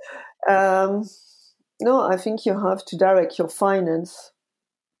 No, I think you have to direct your finance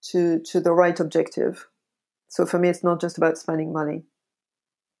to the right objective. So for me, it's not just about spending money.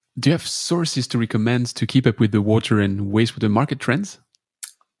 Do you have sources to recommend to keep up with the water and wastewater market trends?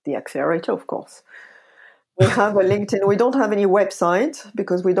 The accelerator, of course. We have a LinkedIn. We don't have any website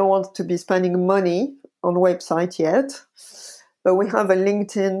because we don't want to be spending money on website yet. But we have a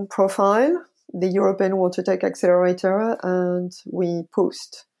LinkedIn profile, the European Water Tech Accelerator, and we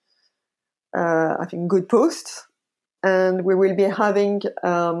post, I think, good posts. And we will be having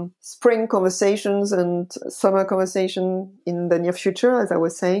spring conversations and summer conversation in the near future, as I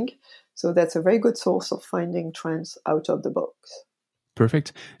was saying. So that's a very good source of finding trends out of the box.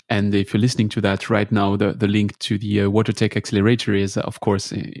 Perfect. And if you're listening to that right now, the link to the Water Tech Accelerator is, of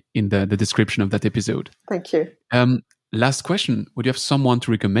course, in the description of that episode. Thank you. Last question. Would you have someone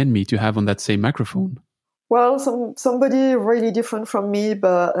to recommend me to have on that same microphone? Well, somebody really different from me,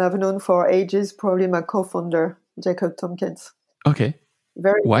 but I've known for ages, probably my co-founder, Jacob Tompkins. Okay.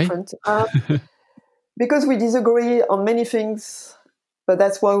 Very Why? different. Because we disagree on many things, but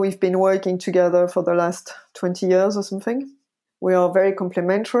that's why we've been working together for the last 20 years or something. We are very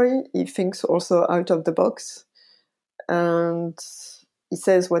complementary. He thinks also out of the box. And he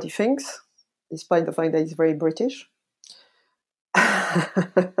says what he thinks, despite the fact that he's very British.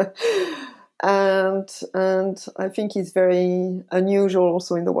 And I think he's very unusual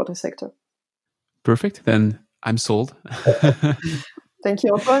also in the water sector. Perfect. Then I'm sold. Thank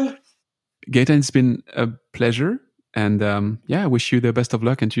you, Antoine. Gaëtan, it's been a pleasure. And I wish you the best of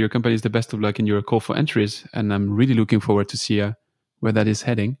luck and to your companies the best of luck in your call for entries. And I'm really looking forward to see where that is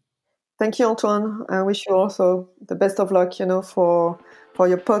heading. Thank you, Antoine. I wish you also the best of luck, for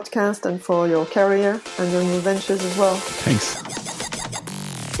your podcast and for your career and your new ventures as well. Thanks.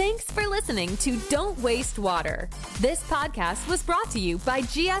 Thanks for listening to Don't Waste Water. This podcast was brought to you by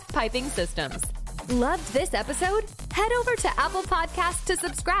GF Piping Systems. Loved this episode? Head over to Apple Podcasts to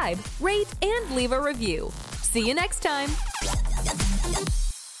subscribe, rate, and leave a review. See you next time.